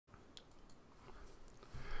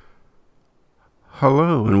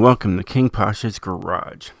Hello and welcome to King Pasha's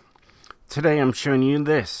Garage. Today I'm showing you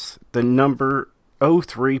this, the number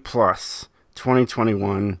 03 Plus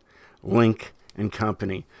 2021 Lynk and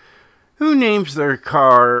Company. Who names their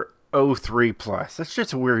car 03 Plus? That's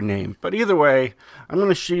just a weird name. But either way, I'm going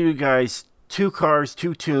to show you guys two cars,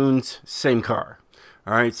 two tunes, same car.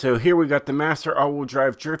 Alright, so here we got the Master all-wheel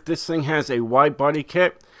drive drift. This thing has a wide body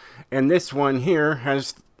kit, and this one here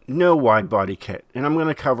has no wide body kit. And I'm going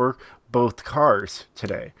to cover both cars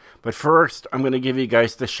today. But first, I'm going to give you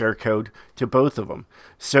guys the share code to both of them.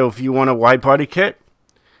 So if you want a wide body kit,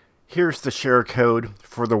 here's the share code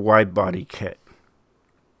for the wide body kit.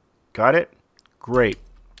 Got it? Great.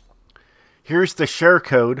 Here's the share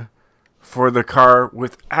code for the car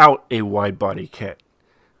without a wide body kit.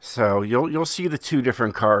 So you'll see the two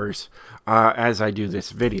different cars as I do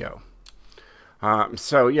this video.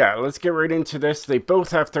 So yeah, let's get right into this. They both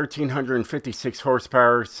have 1,356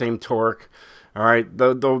 horsepower, same torque. All right,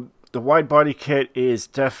 the wide body kit is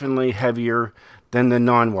definitely heavier than the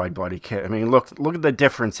non-wide body kit. I mean, look at the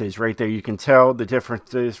differences right there. You can tell the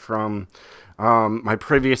differences from my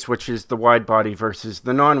previous, which is the wide body versus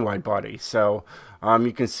the non-wide body. So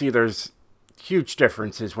you can see there's huge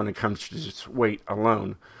differences when it comes to just weight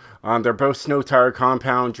alone. They're both snow tire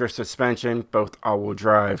compound, drift suspension, both all-wheel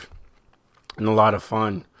drive. And a lot of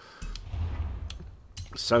fun.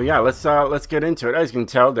 So yeah, let's get into it. As you can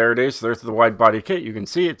tell, there it is. There's the wide body kit. You can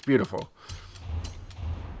see it's beautiful.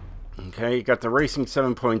 Okay, you got the racing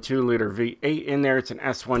 7.2 liter V8 in there. It's an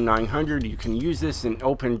S1 900. You can use this in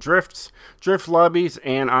open drifts, drift lobbies,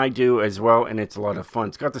 and I do as well. And it's a lot of fun.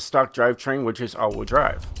 It's got the stock drivetrain, which is all-wheel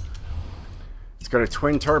drive. It's got a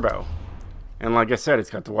twin turbo, and like I said, it's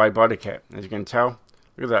got the wide body kit. As you can tell,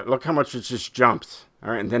 look at that. Look how much it just jumps.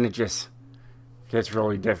 All right, and then it just gets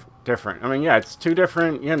really different. I mean, yeah, it's two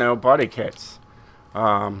different, body kits.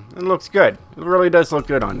 It looks good. It really does look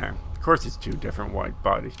good on there. Of course, it's two different wide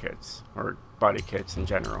body kits, or body kits in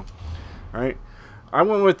general. All right. I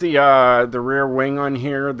went with the rear wing on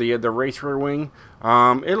here, the race rear wing.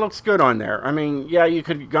 It looks good on there. I mean, yeah, you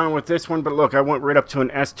could have gone with this one, but look, I went right up to an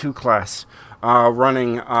S2 class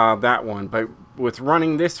running that one. But with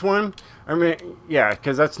running this one, I mean, yeah,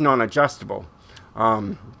 because that's non-adjustable.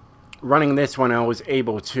 Running this one, I was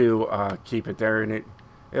able to keep it there, and it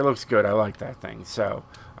looks good. I like that thing. So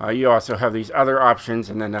you also have these other options,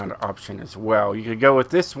 and then that option as well. You could go with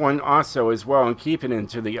this one also as well and keep it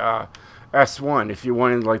into the S1 if you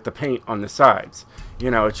wanted like the paint on the sides.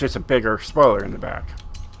 It's just a bigger spoiler in the back.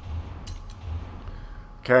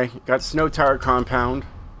 Okay, got snow tire compound,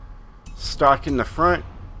 stock in the front,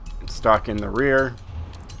 and stock in the rear.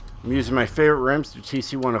 I'm using my favorite rims, the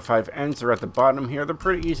TC105Ns. They're at the bottom here. They're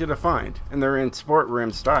pretty easy to find, and they're in sport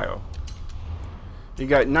rim style. You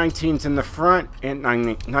got 19s in the front and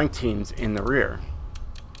 19s in the rear.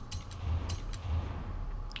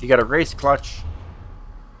 You got a race clutch,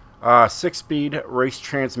 6-speed race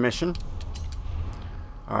transmission,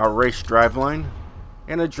 race driveline,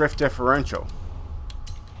 and a drift differential.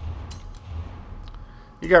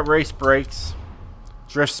 You got race brakes,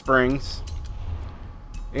 drift springs,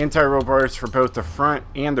 anti-roll bars for both the front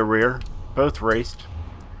and the rear, both raced.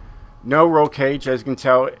 No roll cage. As you can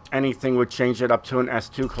tell, anything would change it up to an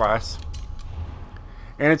S2 class.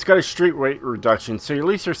 And it's got a street weight reduction, so at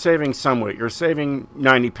least you're saving some weight. You're saving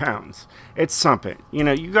 90 pounds. It's something. You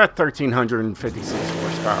got 1,356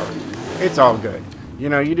 horsepower. It's all good.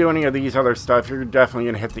 You do any of these other stuff, you're definitely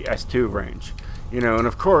going to hit the S2 range. And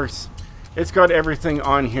of course, it's got everything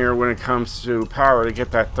on here when it comes to power to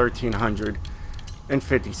get that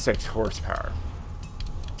 1,356 horsepower.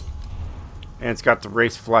 And it's got the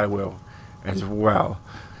race flywheel as well.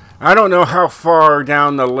 I don't know how far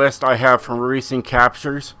down the list I have from recent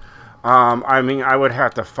captures. I mean, I would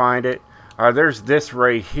have to find it. There's this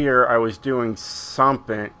right here. I was doing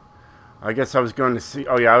something. I guess I was going to see.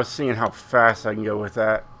 Oh yeah, I was seeing how fast I can go with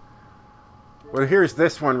that. Well, here's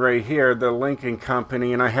this one right here, the Lynk and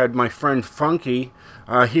Company, and I had my friend Funky.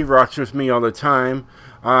 He rocks with me all the time,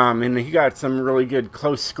 and he got some really good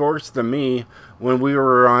close scores to me when we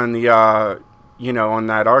were on the, on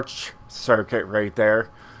that arch circuit right there.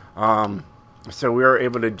 So we were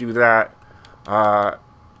able to do that. And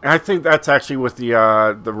I think that's actually with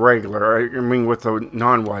the regular. I mean, with the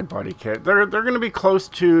non-wide body kit, they're going to be close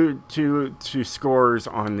to scores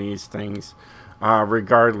on these things,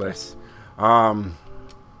 regardless. I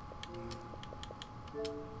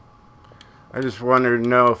just wanted to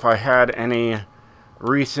know if I had any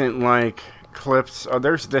recent clips. Oh,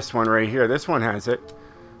 there's this one right here. This one has it.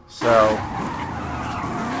 So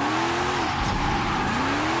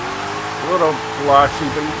a little blotchy,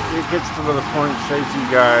 but it gets to the point, shows you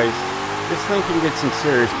guys this thing can get some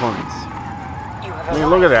serious points. I mean,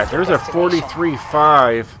 look at that. There's a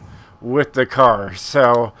 43.5 with the car.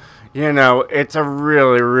 So, you know, it's a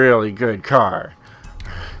really, really good car.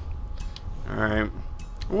 Alright.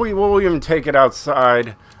 We'll even take it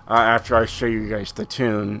outside after I show you guys the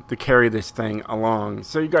tune to carry this thing along.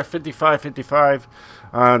 So you got 55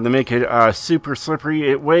 to make it super slippery.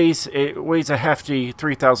 It weighs a hefty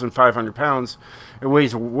 3,500 pounds. It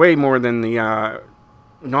weighs way more than the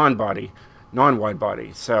non-wide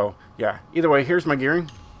body. So yeah, either way, here's my gearing.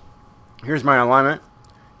 Here's my alignment.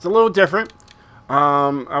 It's a little different.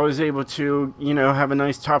 I was able to, you know, have a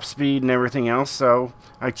nice top speed and everything else. So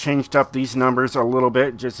I changed up these numbers a little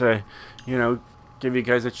bit just to, you know, give you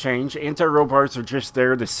guys a change. Anti-roll bars are just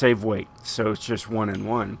there to save weight. So it's just 1 and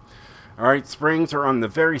 1. Alright, springs are on the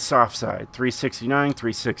very soft side. 369,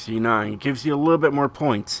 369. It gives you a little bit more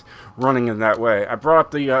points running in that way. I brought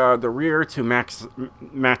up the rear to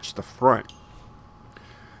match the front.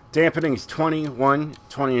 Dampening is 21,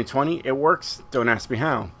 20, and 20. It works. Don't ask me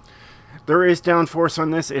how. There is downforce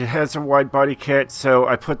on this. It has a wide body kit, so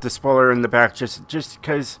I put the spoiler in the back just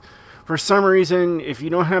because for some reason, if you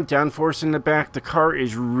don't have downforce in the back, the car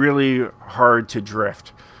is really hard to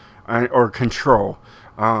drift or control.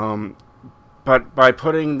 But by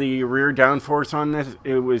putting the rear downforce on this,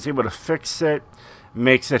 it was able to fix it,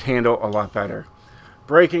 makes it handle a lot better.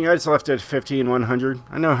 Braking, I just left it at 50 and 100.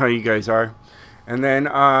 I know how you guys are. And then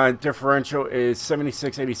differential is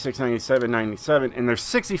 76, 86, 97, 97. And there's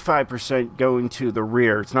 65% going to the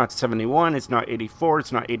rear. It's not 71, it's not 84,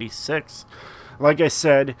 it's not 86. Like I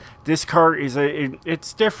said, this car is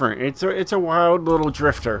it's different. It's a wild little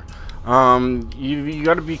drifter. You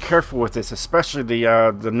got to be careful with this, especially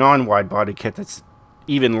the non-wide body kit that's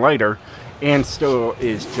even lighter and still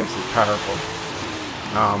is just as powerful.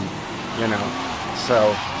 You know, so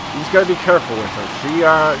you just got to be careful with her.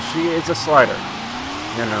 She is a slider.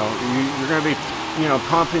 You know, you're going to be, you know,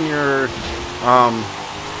 pumping your,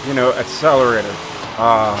 you know, accelerator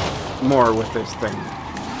more with this thing.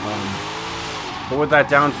 But with that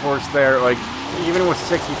downforce there, like even with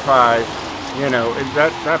 65, you know,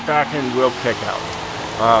 that back end will kick out,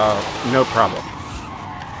 no problem.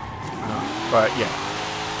 But yeah,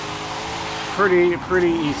 pretty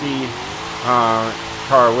easy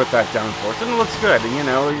car with that downforce, and it looks good. You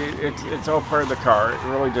know, it's all part of the car. It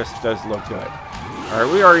really just does look good. All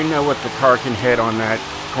right, we already know what the car can hit on that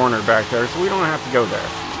corner back there, so we don't have to go there.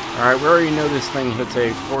 All right, we already know this thing hits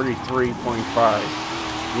a 43.5,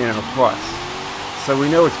 you know, plus. So we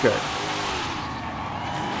know it's good.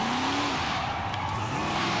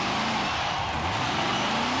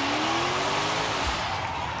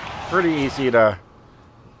 Pretty easy to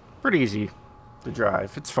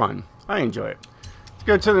drive. It's fun. I enjoy it. Let's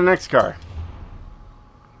go to the next car.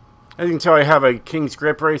 As you can tell, I have a King's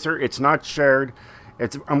Grip Racer. It's not shared.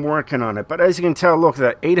 I'm working on it. But as you can tell, look at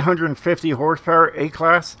that 850 horsepower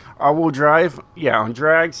A-Class all-wheel drive. Yeah, on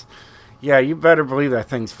drags. Yeah, you better believe that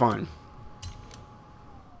thing's fun.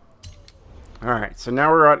 Alright, so now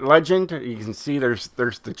we're at Legend. You can see there's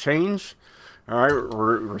the change. Alright,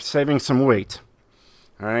 we're saving some weight.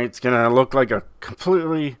 Alright, it's going to look like a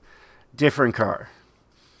completely different car.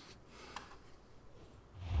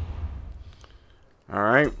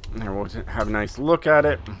 Alright, and we'll have a nice look at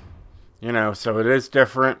it. You know, so it is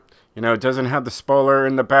different. You know, it doesn't have the spoiler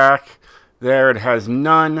in the back. There, it has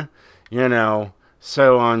none. You know,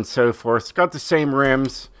 so on and so forth. It's got the same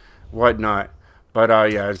rims, whatnot. But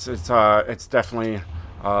yeah, it's definitely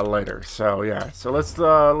lighter. So yeah, so let's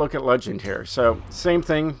look at Legend here. So same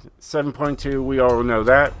thing, 7.2. We all know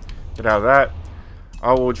that. Get out of that.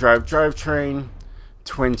 All-wheel drive drivetrain,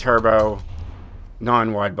 twin turbo,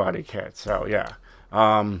 non-wide body kit. So yeah,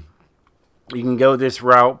 you can go this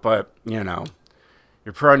route, but you know,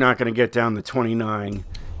 you're probably not going to get down to 29,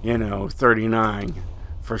 you know, 39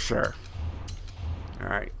 for sure. All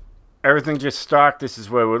right. Everything just stock. This is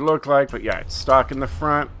what it would look like, but yeah, it's stock in the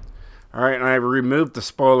front. All right, and I removed the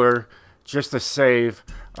spoiler just to save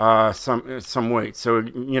some weight. So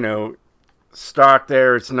you know, stock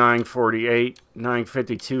there, it's 948,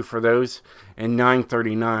 952 for those, and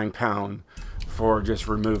 939 pound for just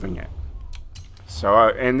removing it. So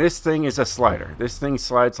and this thing is a slider. This thing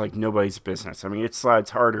slides like nobody's business. I mean, it slides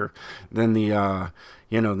harder than the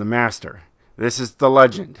you know, the Master. This is the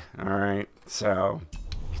Legend. All right, so.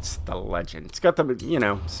 It's the Legend. It's got the, you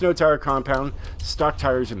know, snow tire compound, stock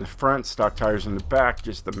tires in the front, stock tires in the back,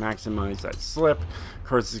 just to maximize that slip. Of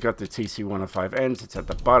course, it's got the TC105 ends. It's at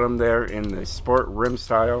the bottom there in the sport rim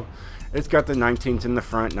style. It's got the 19s in the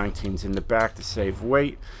front, 19s in the back to save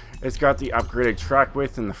weight. It's got the upgraded track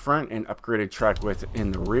width in the front and upgraded track width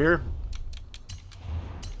in the rear.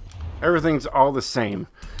 everything's all the same,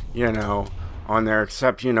 you know, on there,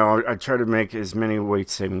 except, you know, I try to make as many weight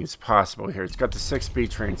saving as possible here. It's got the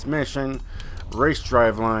 6-speed transmission, race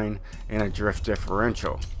driveline, and a drift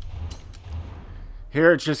differential.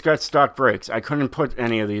 Here it's just got stock brakes. I couldn't put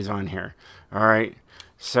any of these on here. All right,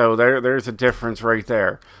 so there's a difference right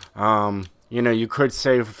there. You know, you could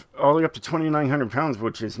save all the way up to 2,900 pounds,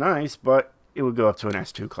 which is nice, but it would go up to an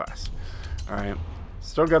S2 class. All right,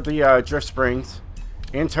 still got the drift springs,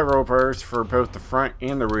 anti-roll bars for both the front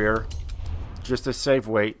and the rear, just to save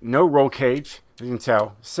weight. No roll cage, as you can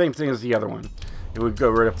tell. Same thing as the other one. It would go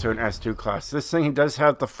right up to an S2 class. This thing does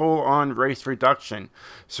have the full-on race reduction,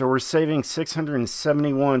 so we're saving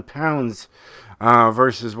 671 pounds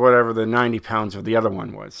versus whatever the 90 pounds of the other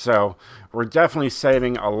one was. So we're definitely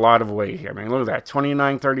saving a lot of weight here. I mean, look at that,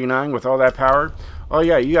 2939 with all that power. Oh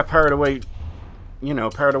yeah, you got power to weight, you know,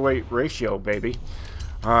 power to weight ratio, baby.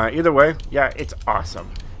 Either way, yeah, it's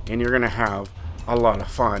awesome, and you're gonna have a lot of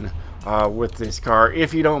fun with this car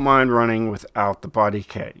if you don't mind running without the body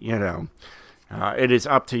kit. You know, it is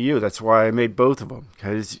up to you. That's why I made both of them,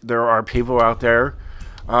 because there are people out there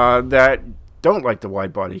that don't like the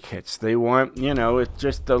wide body kits. They want, you know, it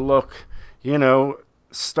just to look, you know,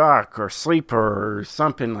 stock or sleeper or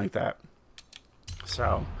something like that.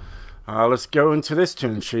 So let's go into this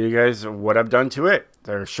tune and show you guys what I've done to it.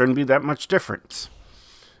 There shouldn't be that much difference.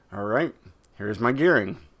 All right, here's my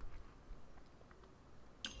gearing.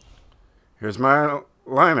 Here's my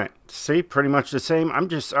alignment. See, pretty much the same. I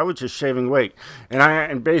was just shaving weight,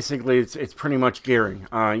 and basically it's pretty much gearing.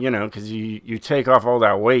 You know, because you take off all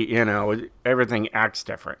that weight, you know, everything acts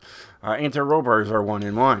different. Anti-roll bars are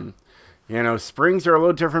 1-in-1. You know, springs are a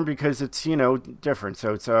little different because it's, you know, different.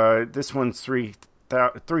 So it's this one's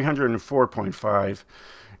 304.5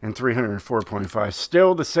 and 304.5.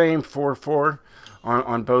 Still the same 4.4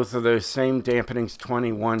 on both of those same dampenings,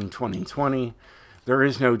 21 and 20. There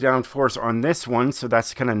is no downforce on this one, so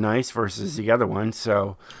that's kind of nice versus the other one.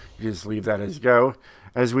 So you just leave that as go.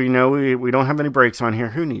 As we know, we don't have any brakes on here.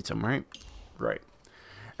 Who needs them, right? Right.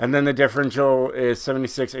 And then the differential is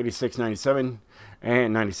 76, 86, 97,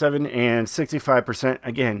 and 97, and 65%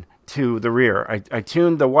 again to the rear. I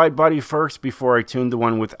tuned the wide body first before I tuned the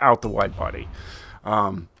one without the wide body.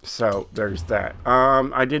 So there's that.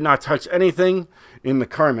 I did not touch anything in the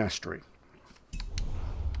car mastery.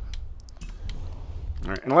 All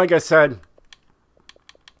right, and like I said,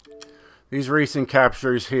 these recent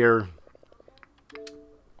captures here,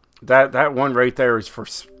 that one right there is for,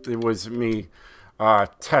 it was me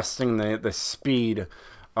testing the speed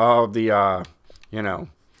of the you know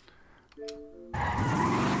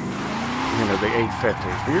the 850.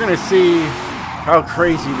 But you're gonna see how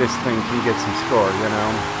crazy this thing can get some score. You know,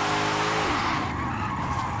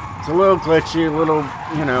 it's a little glitchy, a little,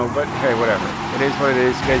 you know, but hey, whatever. It is what it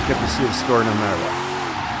is. You guys get to see the score no matter what.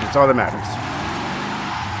 That's all that matters.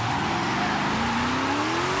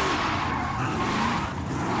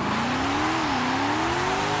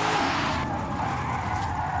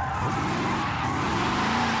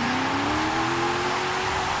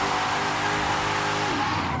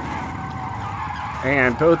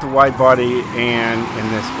 And both the wide body and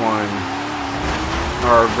in this one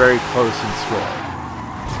are very close in score.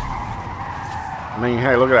 I mean,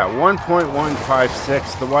 hey, look at that,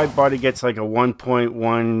 1.156. The wide body gets like a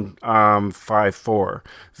 1.154.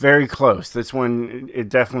 Very close. This one, it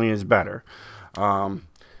definitely is better.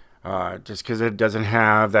 Just because it doesn't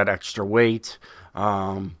have that extra weight,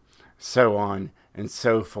 so on and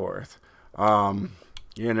so forth.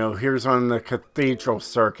 You know, here's on the cathedral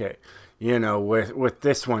circuit. You know, with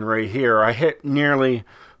this one right here, I hit nearly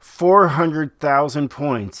 400,000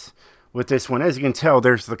 points with this one. As you can tell,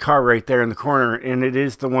 there's the car right there in the corner, and it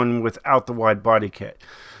is the one without the wide body kit.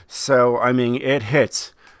 So, I mean, it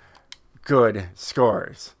hits good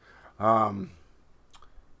scores. You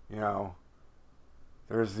know,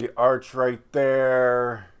 there's the arch right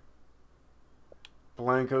there.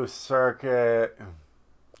 Blanco circuit.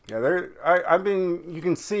 Yeah, there. I've been. You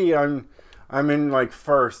can see I'm in like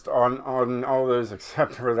first on all those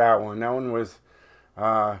except for that one. That one was,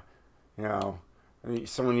 you know,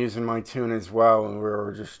 someone using my tune as well, and we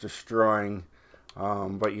were just destroying.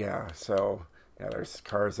 But yeah, so yeah, there's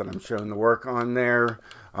cars that I'm showing the work on there.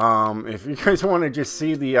 If you guys want to just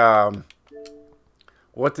see the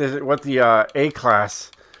what the A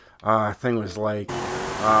class thing was like,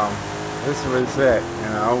 this was it. You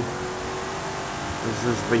know, this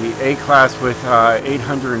is the A class with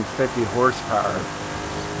 850 horsepower.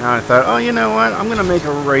 Now I thought, oh, you know what? I'm gonna make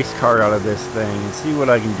a race car out of this thing and see what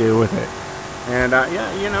I can do with it. And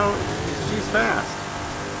yeah, you know, she's fast.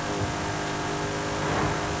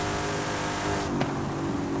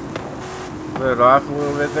 Split it off a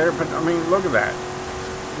little bit there, but I mean, look at that.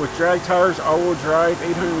 With drag tires, all-wheel drive,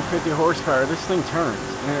 850 horsepower, this thing turns,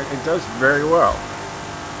 and it does very well.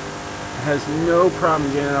 It has no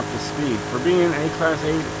problem getting up to speed. For being an A-Class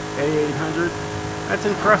A800, that's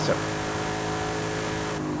impressive.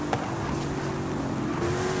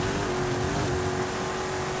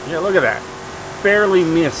 Yeah, look at that. Barely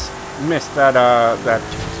missed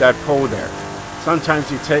that pole there.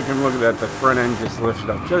 Sometimes you take and look at that, the front end just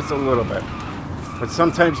lifted up just a little bit. But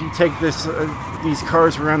sometimes you take these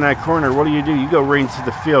cars around that corner, what do? You go right into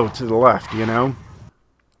the field to the left, you know?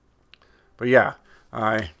 But yeah,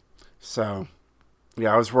 I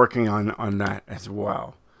was working on that as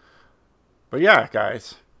well. But yeah,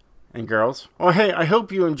 guys and girls. Well, hey, I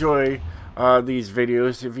hope you enjoy these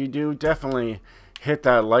videos. If you do, definitely hit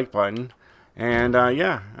that like button. And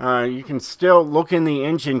you can still look in the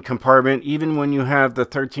engine compartment even when you have the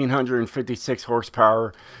 1356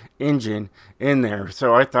 horsepower engine in there.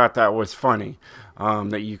 So I thought that was funny,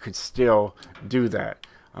 that you could still do that.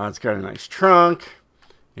 It's got a nice trunk,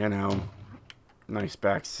 you know, nice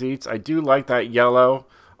back seats. I do like that yellow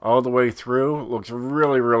all the way through. It looks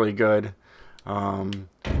really, really good.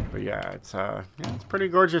 But yeah, it's a pretty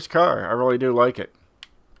gorgeous car. I really do like it.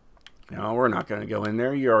 No, we're not going to go in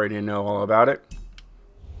there. You already know all about it.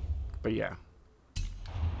 But yeah.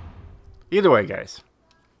 Either way, guys.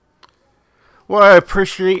 Well, I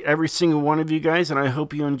appreciate every single one of you guys, and I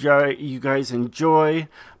hope you guys enjoy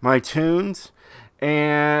my tunes.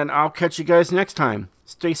 And I'll catch you guys next time.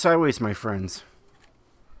 Stay sideways, my friends.